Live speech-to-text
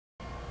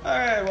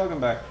Alright,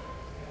 welcome back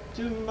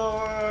to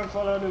more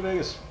Fallout New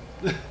Vegas.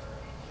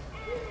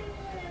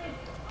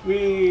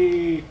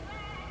 We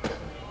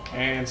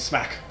and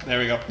smack. There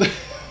we go.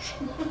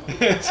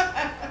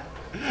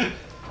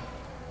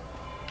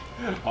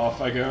 Off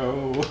I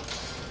go.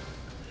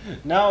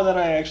 Now that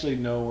I actually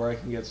know where I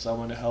can get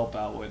someone to help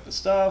out with the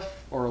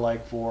stuff, or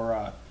like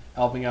for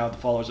helping out the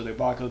followers of the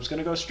apocalypse,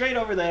 gonna go straight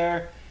over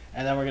there,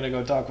 and then we're gonna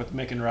go talk with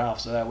Mick and Ralph,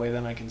 so that way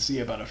then I can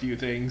see about a few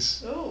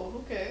things.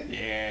 Oh, okay.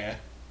 Yeah.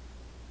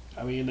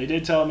 I mean, they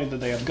did tell me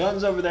that they have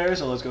guns over there,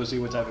 so let's go see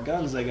what type of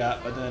guns they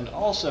got. But then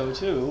also,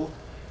 too,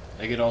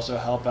 they could also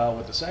help out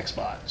with the sex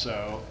bot,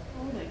 so...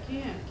 Oh, they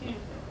can't they?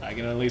 I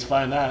can at least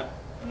find that.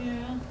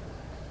 Yeah.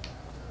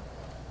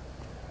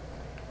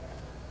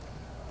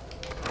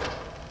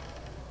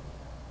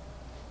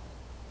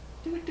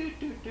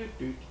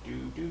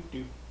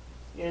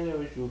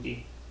 Hello,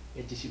 Suki.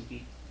 It's a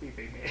Suki.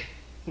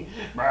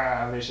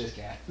 Brah, vicious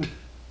cat.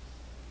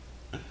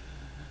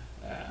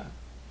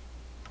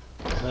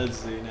 Let's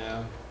see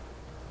now.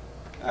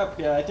 Oh,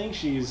 yeah, I think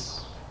she's...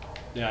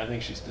 Yeah, I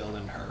think she's still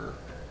in her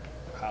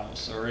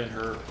house, or in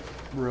her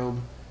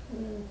room.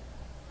 Mm.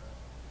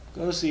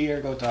 Go see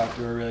her, go talk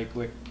to her really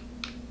quick.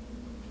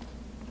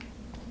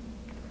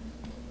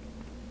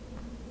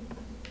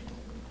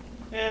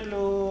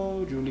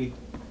 Hello, Julie.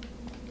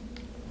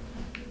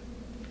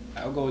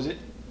 How goes it?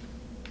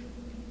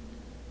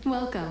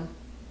 Welcome.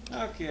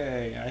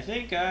 Okay, I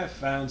think I've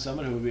found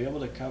someone who will be able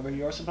to cover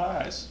your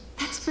supplies.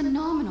 That's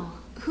phenomenal.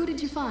 Who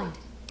did you find?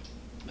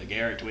 The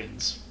Garrett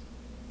twins.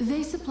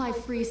 They supply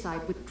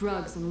Freeside with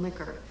drugs and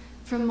liquor.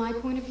 From my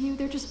point of view,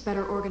 they're just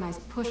better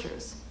organized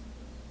pushers.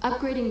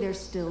 Upgrading their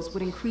stills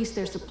would increase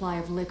their supply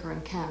of liquor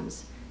and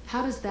chems.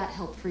 How does that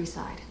help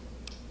Freeside?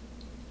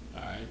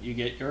 Alright, you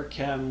get your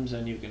chems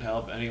and you can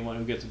help anyone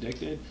who gets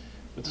addicted.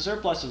 With the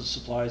surplus of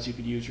supplies, you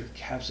could use your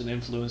caps and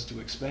influence to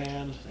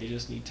expand. They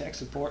just need tech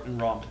support and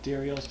raw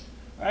materials.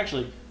 Or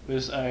actually,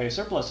 with a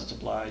surplus of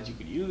supplies, you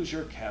could use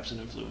your caps and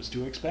influence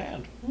to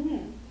expand.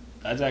 Mm.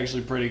 That's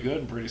actually pretty good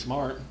and pretty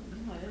smart.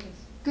 Oh, it is.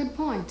 Good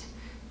point.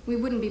 We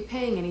wouldn't be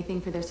paying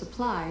anything for their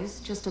supplies,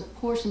 just a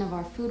portion of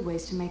our food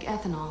waste to make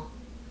ethanol.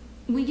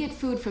 We get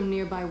food from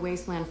nearby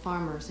wasteland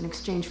farmers in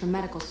exchange for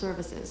medical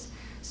services,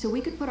 so we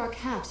could put our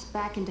caps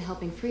back into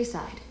helping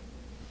Freeside.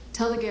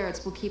 Tell the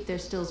Garretts we'll keep their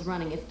stills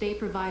running if they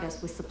provide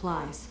us with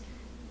supplies.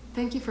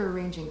 Thank you for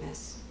arranging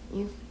this.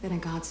 You've been a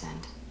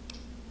godsend.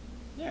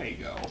 There you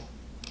go.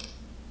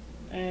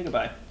 And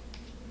goodbye.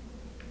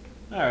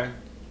 Alright.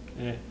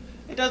 Yeah.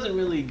 It doesn't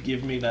really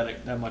give me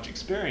that much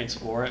experience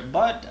for it,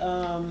 but,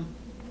 oh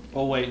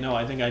wait, no,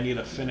 I think I need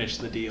to finish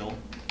the deal.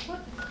 What?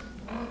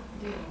 What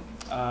deal?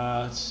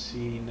 Let's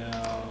see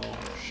now.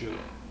 Shoot.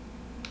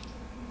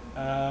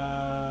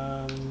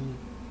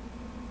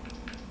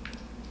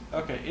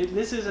 Okay,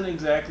 this isn't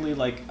exactly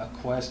like a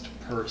quest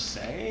per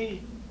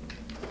se.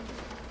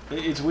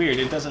 It's weird,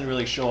 it doesn't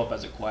really show up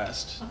as a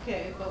quest.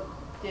 Okay, but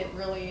it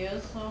really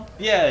is, though?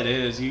 Yeah, it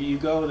is. You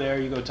go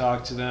there, you go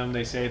talk to them,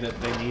 they say that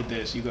they need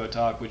this, you go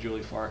talk with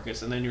Julie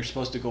Farkas, and then you're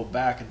supposed to go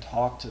back and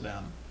talk to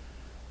them.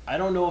 I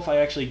don't know if I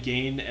actually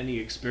gained any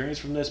experience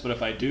from this, but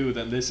if I do,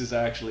 then this is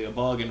actually a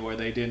bug in where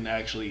they didn't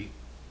actually,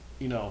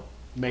 you know,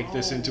 make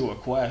this into a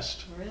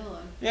quest. Really?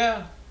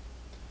 Yeah.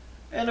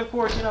 And of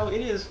course, you know,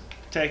 it is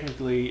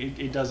technically,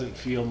 it doesn't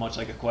feel much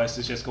like a quest,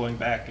 it's just going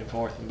back and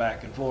forth,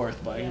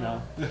 but Yeah. you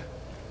know.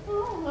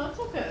 Oh, that's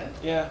okay.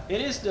 Yeah,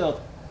 it is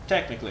still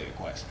technically a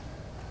quest.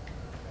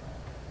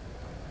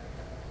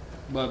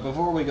 But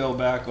before we go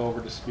back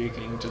over to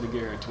speaking to the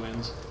Garrett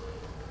twins,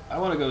 I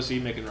want to go see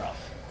Mick and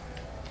Ralph.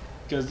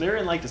 Because they're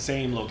in like the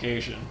same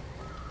location.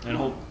 And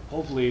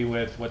hopefully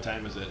with, what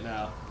time is it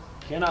now?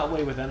 Cannot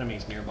wait with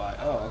enemies nearby.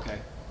 Oh, okay.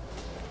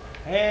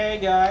 Hey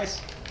guys.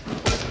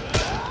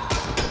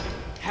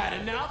 Had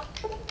enough?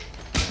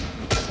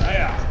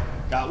 Yeah.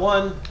 Got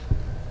one.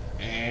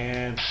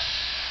 And...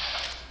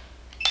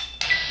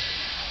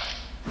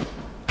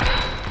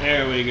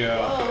 there we go.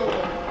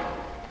 Whoa.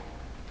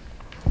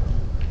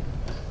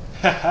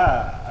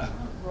 Haha.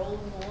 Rolling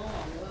along.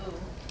 Whoa.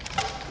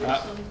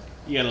 There's some...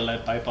 You got a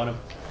lead pipe on him.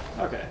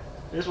 Okay.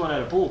 This one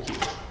had a pool cue.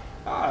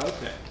 Ah,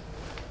 okay.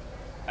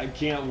 I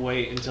can't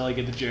wait until I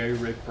get the Jerry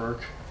Rig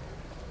perk.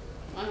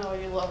 I know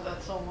you love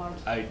that so much.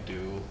 I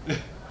do.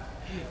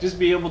 Just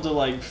be able to,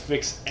 like,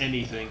 fix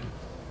anything.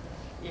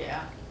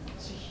 Yeah.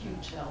 It's a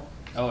huge help.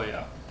 Oh,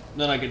 yeah.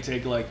 Then I could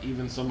take, like,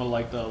 even some of,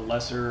 like, the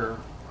lesser,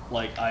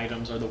 like,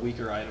 items or the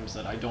weaker items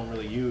that I don't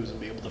really use and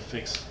be able to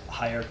fix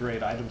higher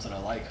grade items that I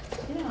like.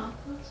 Yeah,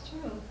 that's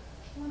true.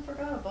 I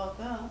forgot about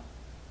that.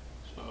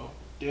 So,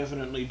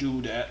 definitely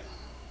do that.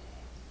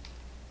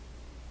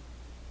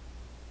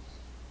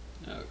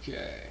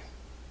 Okay.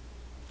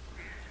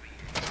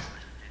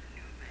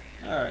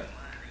 Alright.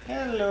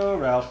 Hello,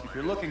 Ralph. If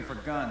you're looking for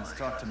guns,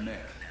 talk to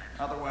Mick.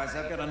 Otherwise,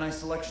 I've got a nice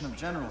selection of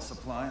general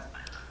supplies.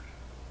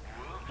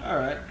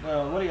 Alright,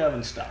 well, what do you have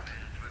in stock?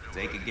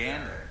 Take a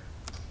gander.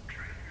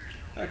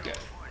 Okay.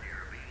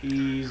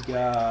 He's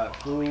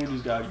got food,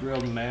 he's got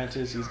grilled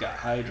mantis, he's got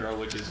hydro,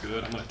 which is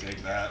good. I'm gonna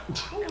take that.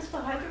 What was the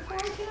hydro for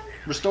again?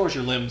 Restores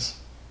your limbs.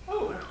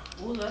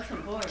 Ooh, that's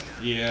important.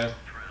 Yeah.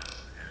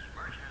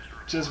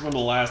 Just from the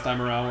last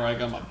time around where I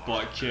got my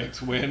butt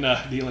kicked when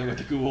dealing with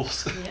the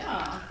ghouls.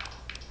 Yeah.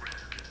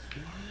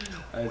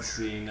 Let's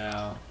see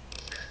now.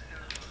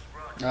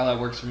 Oh, that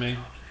works for me.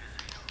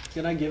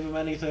 Can I give him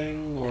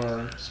anything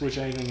or switch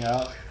anything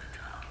out?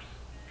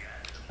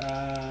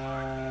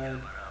 I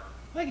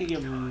could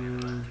give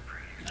him...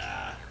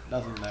 Nah,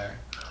 nothing there.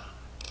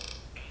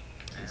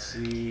 Let's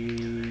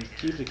see...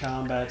 Keep the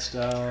combat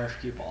stuff,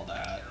 keep all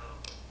that.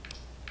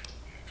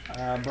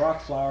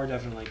 Brock Flower,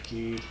 definitely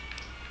keep.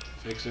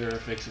 Fixer,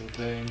 fixing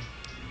thing.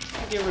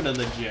 I'll get rid of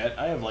the jet.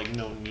 I have like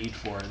no need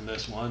for it in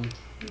this one.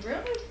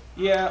 Really?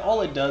 Yeah,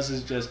 all it does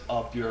is just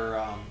up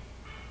your,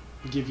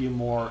 give you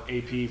more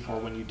AP for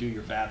when you do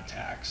your VAT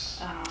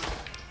attacks.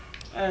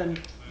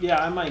 And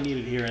yeah, I might need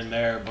it here and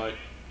there, but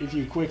if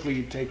you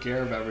quickly take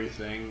care of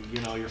everything,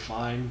 you know, you're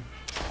fine.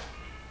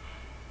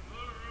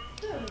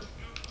 Good.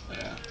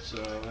 Yeah,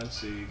 so let's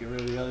see, get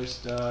rid of the other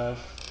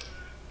stuff.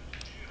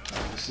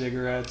 The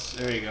cigarettes,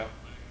 there you go.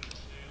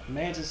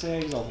 Mantis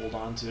eggs, I'll hold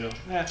on to.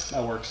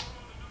 That works.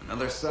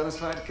 Another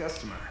satisfied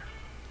customer.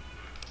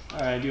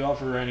 Alright, do you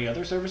offer any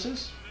other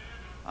services?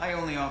 I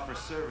only offer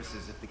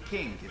services if the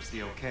king gives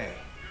the okay.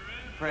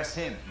 Impress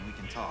him and we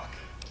can talk.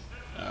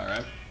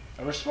 Alright.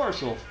 A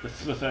resourceful,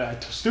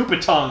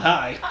 stupid tongue,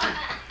 hi!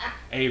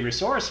 A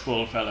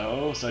resourceful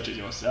fellow, such as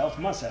yourself,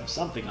 must have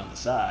something on the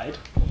side.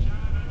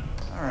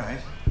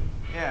 Alright.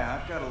 Yeah,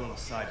 I've got a little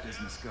side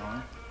business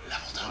going.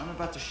 What I'm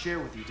about to share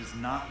with you does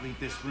not leave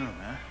this room,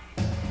 huh?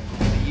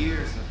 Over the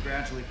years, I've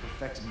gradually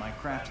perfected my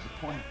craft to the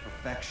point of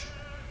perfection.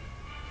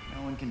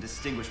 No one can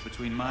distinguish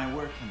between my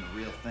work and the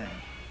real thing.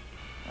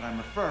 What I'm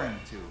referring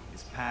to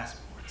is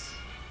passports.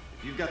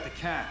 If you've got the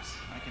caps,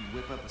 I can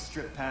whip up a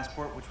strip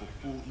passport which will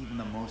fool even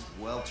the most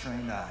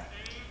well-trained eye.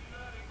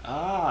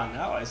 Ah,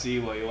 now I see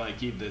why you want to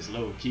keep this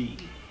low key.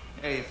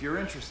 Hey, if you're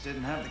interested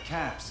and have the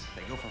caps,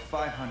 they go for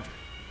 500.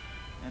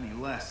 Any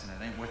less, and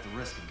it ain't worth the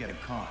risk of getting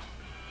caught.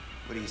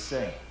 What do you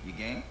say? You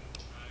game?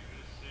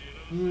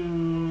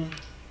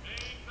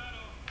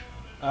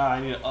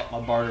 I need to up my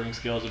bartering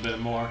skills a bit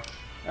more.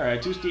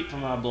 Alright, too steep for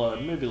my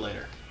blood. Maybe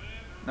later.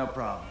 No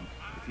problem.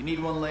 If you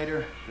need one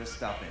later, just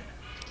stop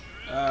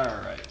in.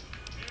 Alright.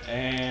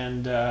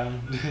 And,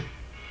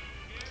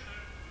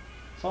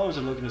 followers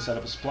are looking to set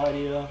up a supply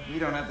deal. We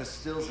don't have the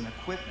stills and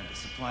equipment to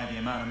supply the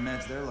amount of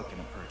meds they're looking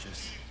to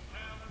purchase.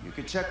 You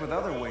could check with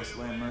other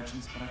wasteland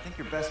merchants, but I think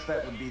your best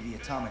bet would be the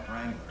Atomic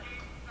Wrangler.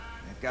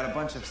 They've got a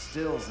bunch of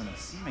stills and a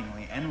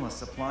seemingly endless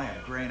supply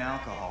of grain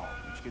alcohol,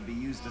 which could be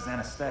used as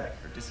anesthetic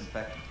or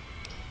disinfectant.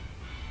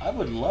 I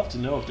would love to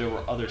know if there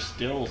were other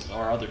stills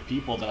or other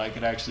people that I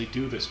could actually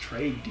do this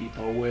trade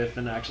depot with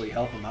and actually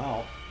help them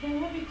out. Yeah,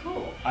 that'd be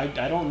cool. I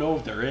don't know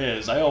if there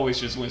is. I always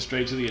just went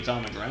straight to the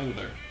Atomic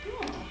Wrangler.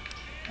 Oh.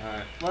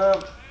 Alright,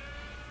 well,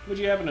 would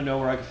you happen to know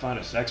where I could find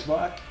a sex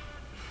bot?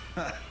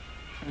 Are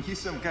you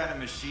some kind of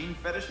machine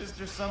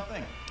fetishist or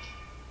something?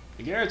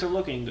 The Garretts are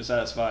looking to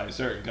satisfy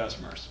certain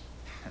customers.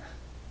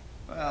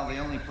 Well, the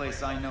only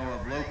place I know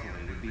of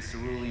locally would be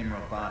Cerulean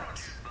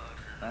Robotics.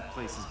 That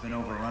place has been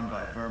overrun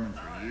by vermin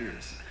for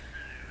years.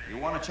 If you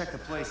want to check the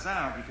place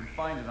out, you can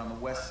find it on the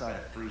west side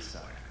of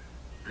Freeside.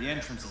 The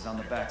entrance is on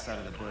the back side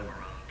of the building.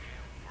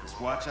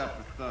 Just watch out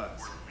for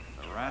thugs.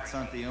 The rats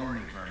aren't the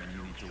only vermin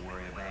you need to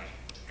worry about.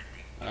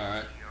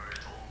 Alright.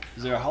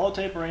 Is there a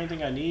holotape or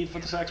anything I need for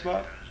the sex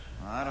bot?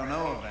 I don't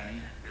know of any.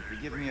 If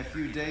you give me a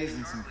few days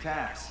and some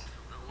caps,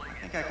 I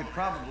think I could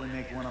probably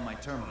make one on my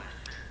terminal.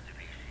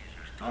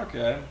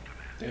 Okay.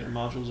 Data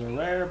modules are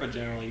rare, but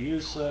generally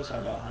useless. How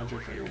about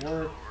 100 for your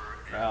work?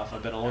 Ralph,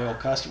 I've been a loyal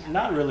customer.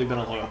 Not really been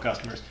a loyal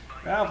customer.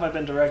 Ralph, I've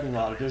been directing a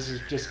lot of business.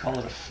 Just call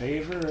it a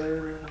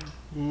favor.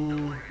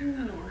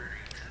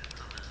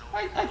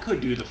 I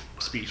could do the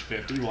speech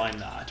 50. Why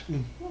not?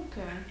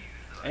 Okay.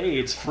 Hey,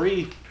 it's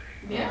free.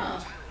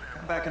 Yeah.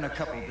 Come back in a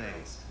couple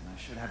days, and I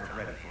should have it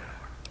ready for you.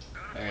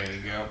 There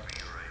you go.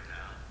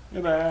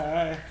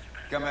 Goodbye.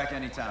 Come back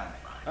anytime.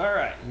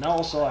 Alright, and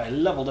also I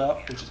leveled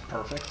up, which is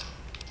perfect.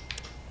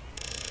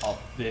 Up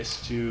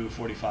this to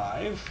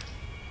 45.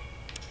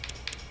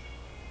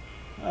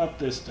 Up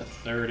this to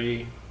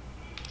 30.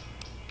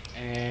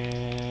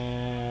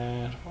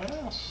 And what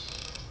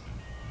else?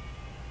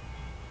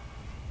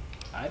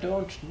 I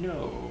don't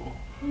know.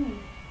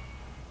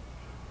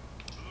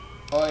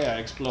 Oh yeah,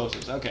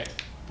 explosives. Okay,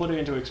 put it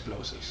into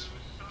explosives.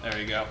 There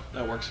you go.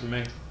 That works for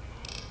me.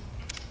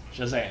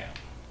 Shazam.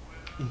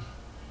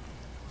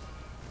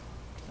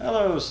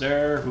 Hello,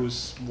 sir,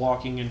 who's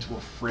walking into a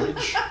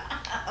fridge.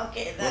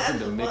 Okay, that's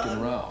Welcome to Mick and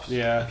fun. Ralph's.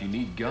 Yeah. If you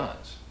need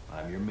guns,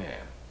 I'm your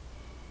man.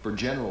 For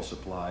general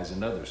supplies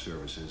and other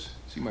services,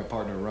 see my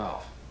partner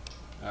Ralph.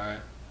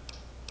 Alright.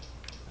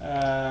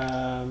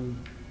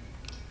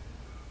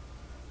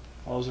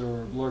 Those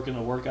are looking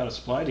to work out a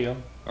supply deal.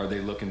 Are they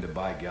looking to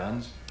buy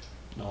guns?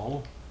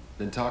 No.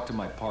 Then talk to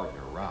my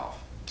partner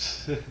Ralph.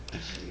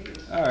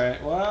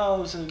 Alright,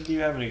 well, so do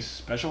you have any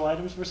special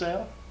items for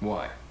sale?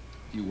 Why?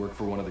 You work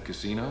for one of the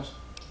casinos?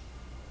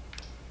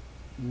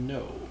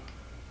 No.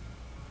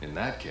 In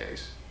that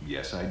case,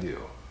 yes I do.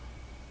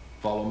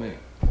 Follow me.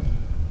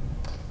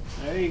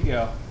 There you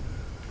go.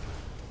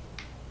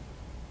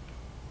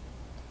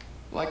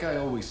 Like I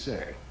always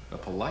say, a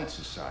polite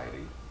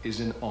society is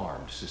an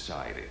armed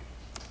society.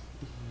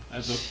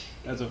 That's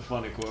a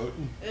funny quote.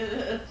 It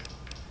is.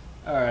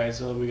 Alright,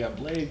 so we got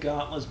blade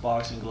gauntlets,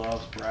 boxing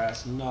gloves,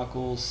 brass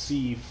knuckles,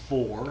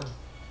 C4,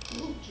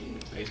 Ooh, gee.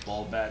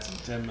 baseball bats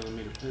and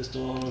 10mm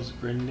pistols,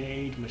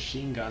 grenade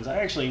machine guns. I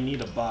actually need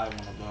to buy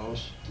one of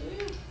those.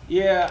 Do you?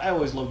 Yeah, I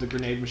always loved the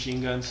grenade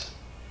machine guns.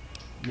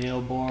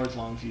 Nail boards,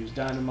 long fuse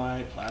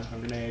dynamite, plasma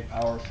grenade,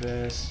 power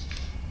fist,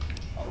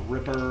 a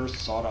ripper,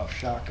 sawed off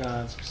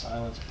shotguns, some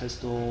silenced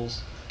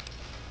pistols.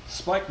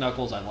 Spike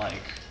knuckles I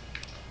like.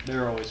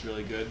 They're always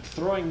really good.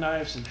 Throwing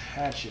knives and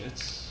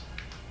hatchets,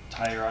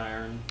 tire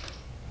iron,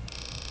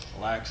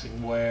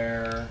 relaxing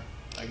wear.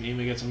 I can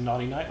even get some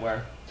naughty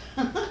nightwear.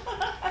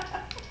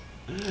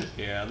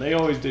 Yeah, they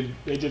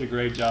did a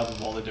great job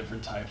of all the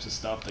different types of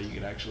stuff that you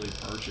could actually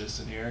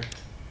purchase in here.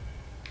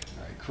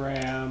 Alright,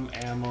 cram,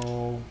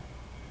 ammo,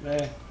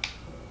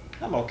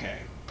 I'm okay.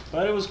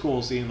 But it was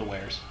cool seeing the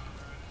wares.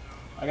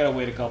 I gotta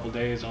wait a couple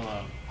days on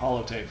a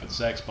holotape for the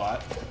sex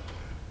bot.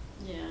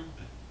 Yeah.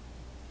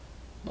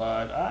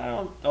 But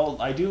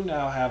I do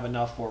now have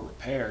enough for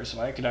repair, so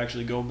I could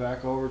actually go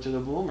back over to the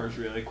boomers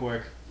really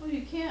quick. Oh,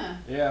 you can.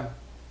 Yeah,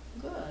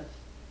 Good.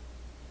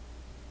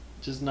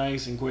 just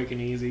nice and quick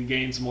and easy.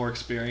 Gain some more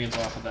experience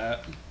off of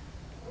that.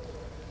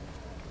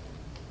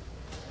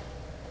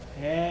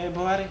 Hey,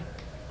 buddy.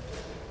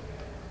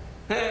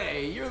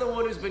 Hey, you're the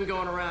one who's been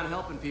going around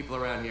helping people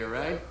around here,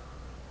 right?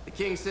 The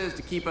king says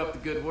to keep up the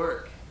good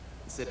work.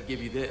 He said to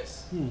give you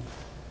this.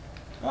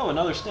 Oh,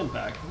 another stim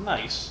pack.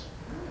 Nice.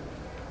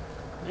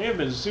 They have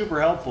been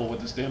super helpful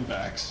with the stim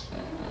packs.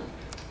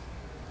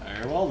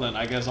 Alright, well then,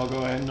 I guess I'll go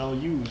ahead and I'll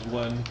use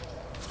one.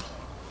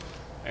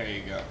 There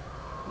you go.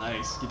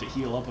 Nice. Get to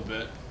heal up a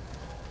bit.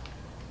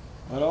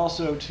 But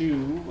also,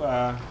 too,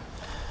 I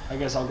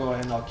guess I'll go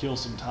ahead and I'll kill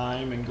some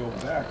time and go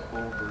back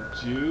over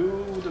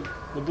to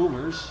the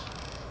boomers.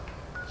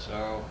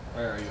 So,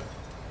 where are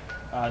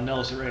you?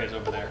 Nellis Array is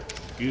over there.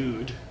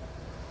 Good.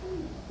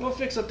 We'll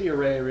fix up the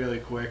array really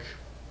quick.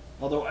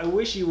 Although I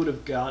wish you would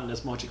have gotten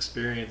as much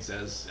experience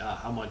as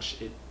how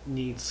much it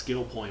needs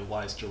skill point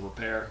wise to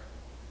repair.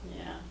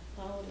 Yeah,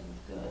 that would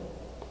have been good.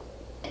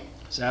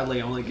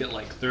 Sadly, I only get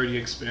like 30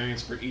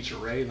 experience for each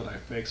array that I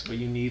fix, but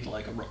you need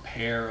like a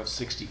repair of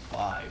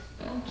 65.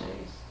 Oh,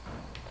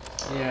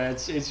 jeez. Yeah,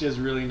 it's just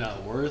really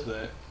not worth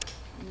it.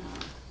 No,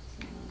 it's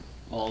not.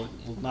 Well,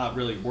 not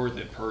really worth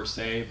it per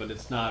se, but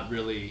it's not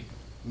really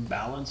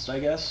balanced, I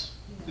guess.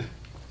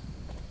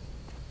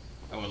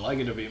 I would like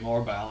it to be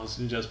more balanced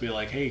and just be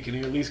like, hey, can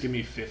you at least give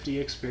me 50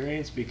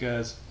 experience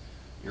because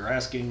you're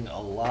asking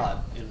a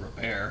lot in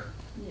repair.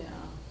 Yeah.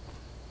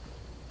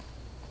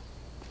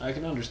 I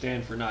can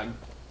understand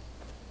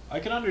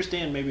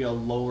maybe a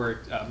lower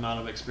amount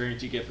of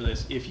experience you get for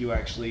this if you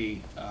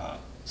actually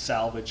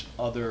salvage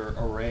other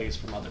arrays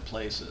from other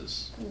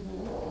places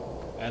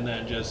and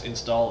then just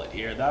install it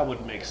here. That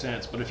would make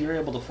sense. But if you're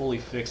able to fully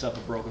fix up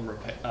a broken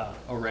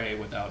array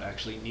without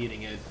actually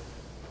needing it,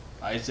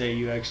 I'd say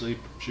you actually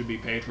should be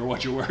paid for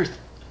what you're worth.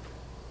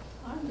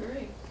 I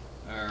agree.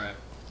 Alright.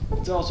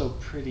 It's also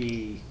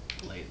pretty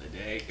late in the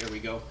day. Here we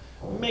go.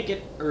 Make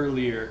it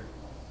earlier.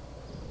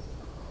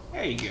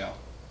 There you go.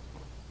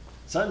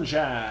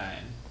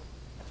 Sunshine.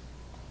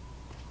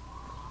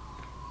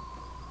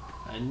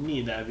 I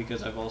need that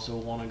because I also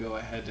want to go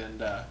ahead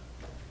and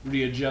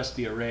readjust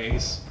the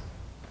arrays.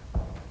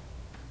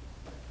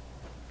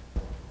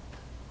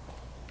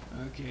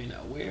 Okay,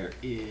 now where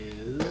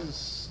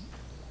is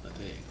the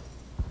thing?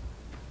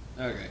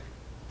 Okay.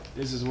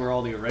 This is where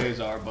all the arrays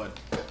are, but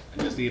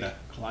I just need to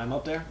climb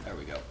up there. There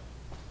we go.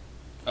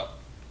 Oh.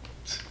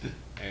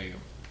 There you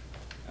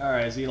go.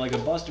 Alright, see, like a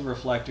busted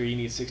reflector, you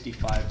need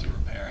 65 to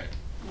repair it.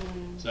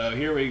 So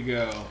here we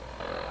go.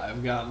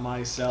 I've got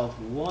myself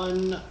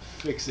one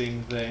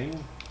fixing thing.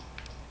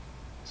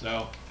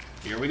 So,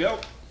 here we go.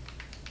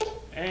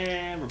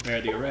 And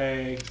repair the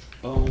array.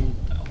 Boom.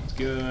 That one's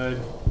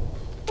good.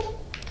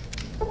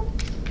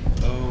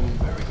 Boom.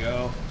 There we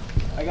go.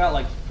 I got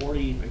like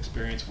 40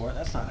 experience for it.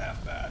 That's not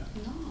half bad.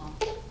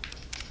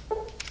 No.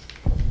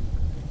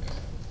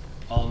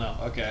 Oh no,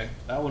 okay.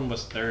 That one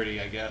was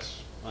 30, I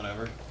guess.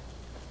 Whatever.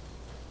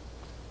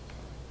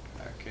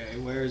 Okay,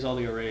 where's all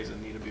the arrays that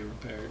need to be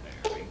repaired?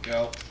 There we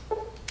go.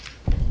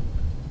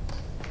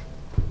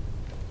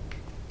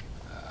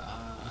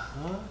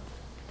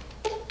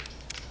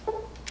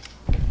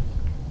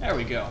 There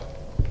we go.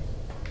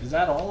 Is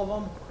that all of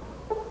them?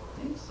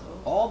 I think so.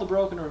 All the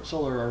broken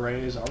solar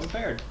arrays are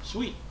repaired.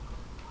 Sweet.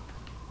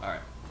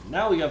 Alright,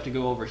 now we have to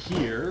go over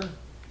here.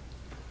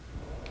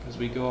 As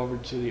we go over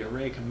to the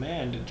array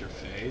command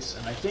interface,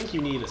 and I think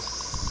you need a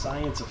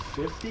science of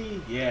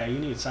 50? Yeah, you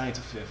need science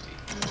of 50.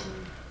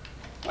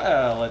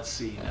 Well, let's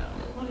see now.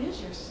 What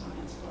is your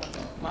science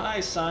level? My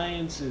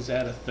science is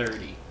at a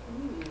 30.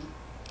 Ooh.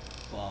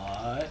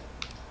 But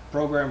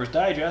Programmer's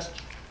Digest,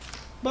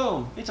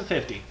 boom, it's a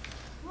 50.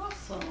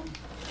 Awesome.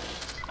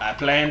 I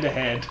planned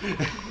ahead.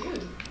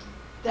 Dude,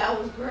 that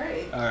was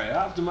great. Alright,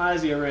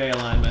 optimize the array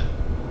alignment.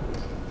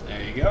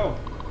 There you go.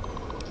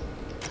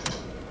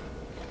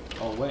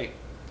 Oh wait,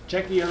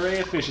 check the array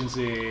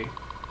efficiency.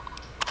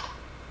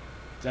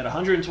 It's at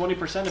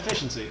 120%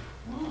 efficiency.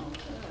 Oh,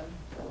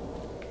 good.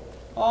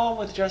 All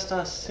with just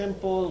a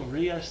simple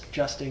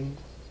readjusting.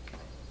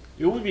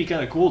 It would be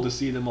kind of cool to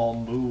see them all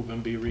move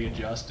and be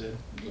readjusted.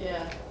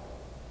 Yeah.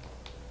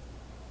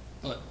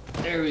 But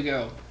there we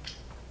go.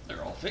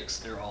 They're all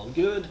fixed, they're all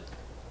good.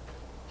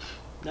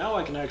 Now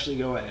I can actually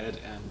go ahead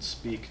and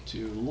speak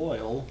to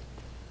Loyal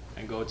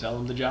and go tell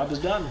him the job is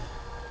done.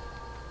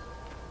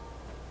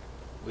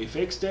 We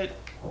fixed it.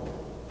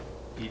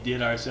 We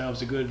did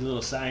ourselves a good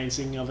little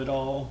sciencing of it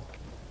all.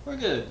 We're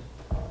good.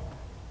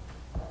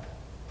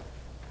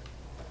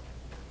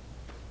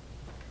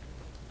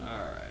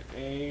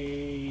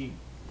 Alright,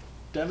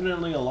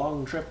 definitely a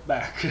long trip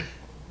back.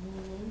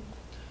 Mm-hmm.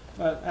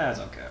 But that's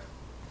okay.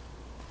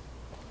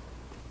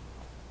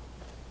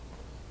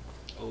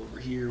 Over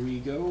here we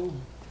go.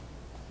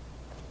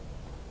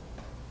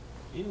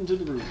 Into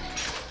the room.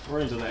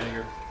 We're into that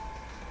here.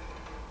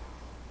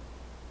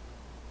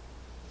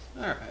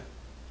 Alright.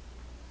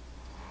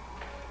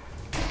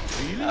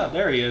 Ah,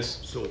 there he is.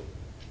 So,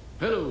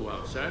 hello,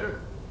 outsider.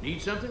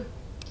 Need something?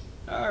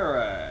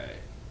 Alright.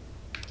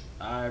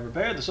 I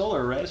repaired the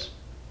solar arrays.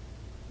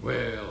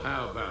 Well,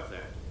 how about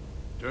that?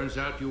 Turns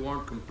out you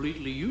aren't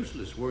completely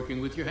useless working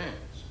with your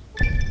hands.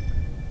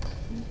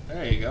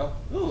 There you go.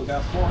 Ooh, we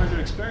got 400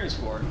 experience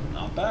for it.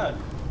 Not bad.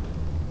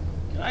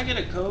 Can I get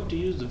a code to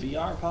use the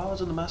VR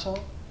pods in the mess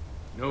hall?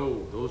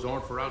 No, those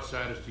aren't for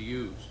outsiders to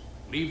use.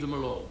 Leave them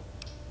alone.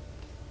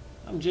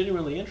 I'm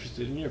genuinely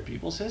interested in your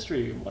people's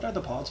history. What are the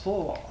pods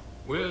for?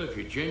 Well, if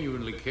you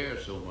genuinely care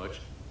so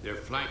much, they're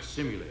flight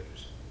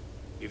simulators.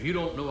 If you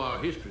don't know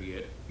our history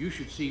yet, you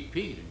should see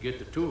Pete and get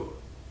the tour.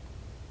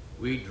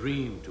 We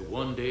dream to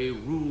one day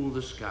rule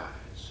the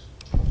skies.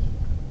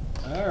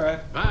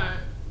 Alright. Bye.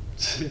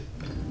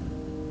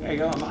 There you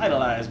go. I'm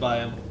idolized by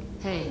him.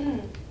 Hey,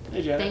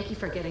 Hey, Janet. thank you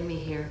for getting me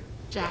here.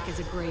 Jack is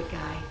a great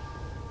guy.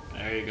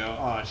 There you go.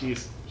 Oh,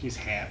 she's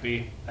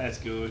happy. That's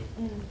good.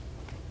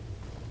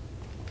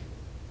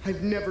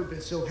 I've never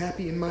been so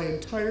happy in my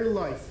entire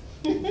life.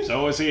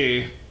 So is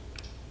he.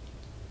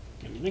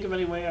 Can you think of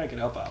any way I can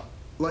help out?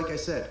 Like I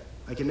said,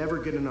 I can never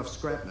get enough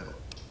scrap metal.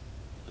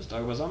 Let's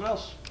talk about something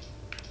else.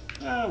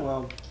 Ah,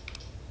 well,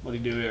 what do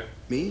you do here?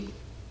 Me?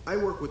 I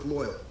work with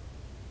Loyal.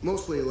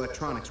 Mostly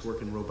electronics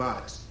work and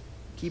robotics.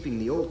 Keeping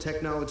the old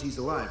technologies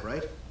alive,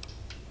 right?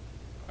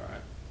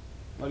 Alright.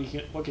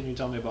 What can you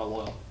tell me about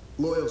Loyal?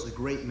 Loyal's a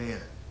great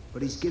man,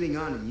 but he's getting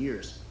on in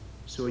years.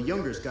 So a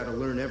younger's got to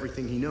learn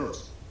everything he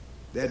knows.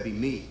 That'd be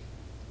me.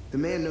 The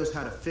man knows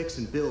how to fix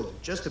and build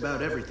just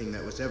about everything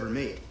that was ever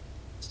made.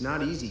 It's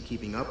not easy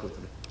keeping up with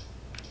him.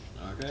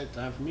 Okay,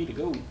 time for me to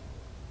go.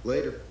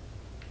 Later.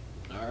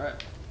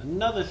 Alright.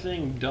 Another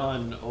thing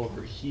done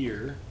over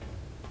here.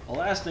 The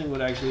last thing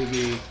would actually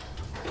be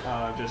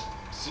just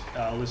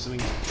listening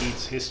to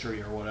Pete's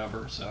history or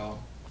whatever, so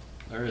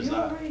there is You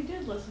that. already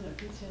did listen to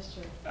Pete's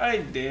history. I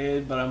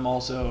did, but I'm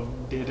also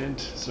didn't,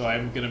 so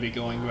I'm gonna be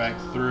going back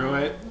through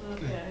it.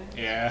 Okay.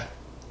 Yeah.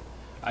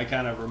 I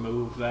kind of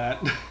removed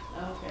that.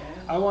 Okay.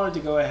 I wanted to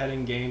go ahead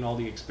and gain all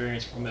the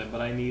experience from it,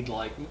 but I need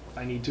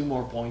 2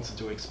 more points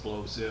into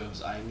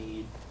explosives. I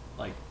need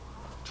like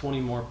 20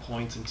 more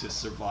points into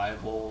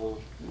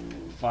survival,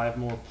 5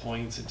 more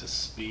points into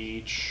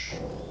speech.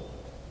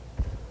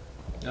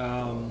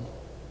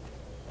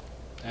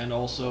 And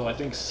also I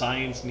think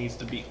science needs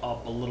to be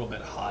up a little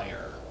bit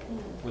higher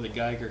for the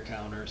Geiger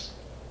counters.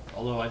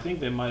 Although I think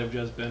they might have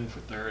just been for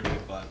 30,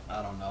 but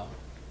I don't know.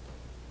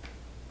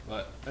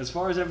 But as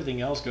far as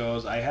everything else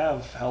goes, I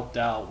have helped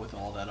out with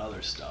all that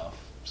other stuff.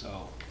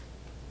 So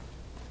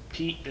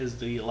Pete is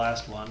the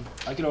last one.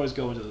 I could always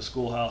go into the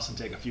schoolhouse and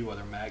take a few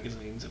other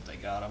magazines if they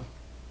got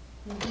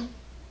them.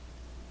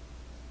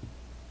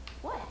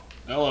 What?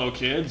 Hello,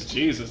 kids.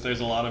 Jesus, there's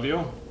a lot of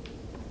you.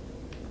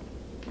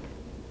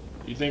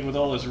 You think with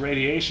all this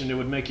radiation it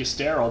would make you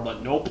sterile,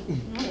 but nope.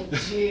 Oh,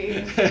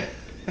 gee.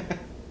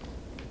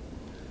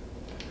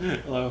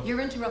 Hello.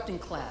 You're interrupting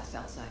class,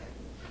 outsider.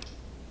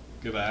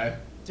 Goodbye.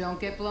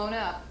 Don't get blown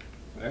up.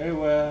 Very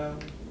well.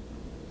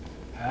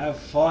 Have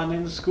fun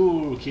in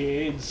school,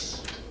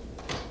 kids.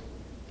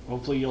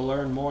 Hopefully you'll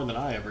learn more than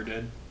I ever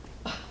did.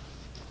 It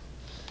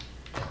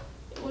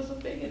was a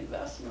big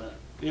investment.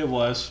 It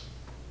was.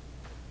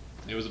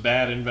 It was a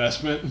bad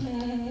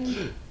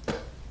investment.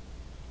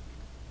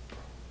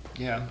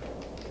 Yeah.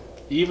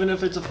 Even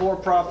if it's a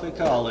for-profit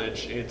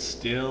college, it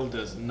still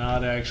does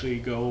not actually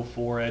go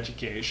for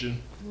education.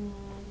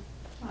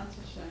 That's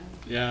a shame.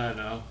 Yeah, I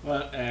know.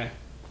 But,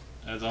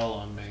 that's all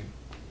on me.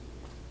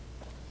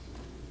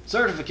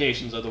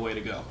 Certifications are the way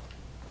to go.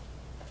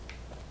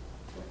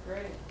 They're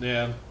great.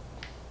 Yeah.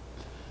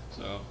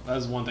 So,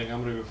 that's one thing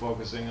I'm going to be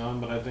focusing on,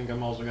 but I think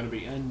I'm also going to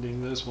be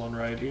ending this one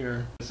right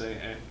here. Say,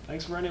 hey,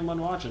 thanks for anyone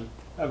watching.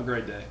 Have a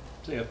great day.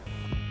 See ya.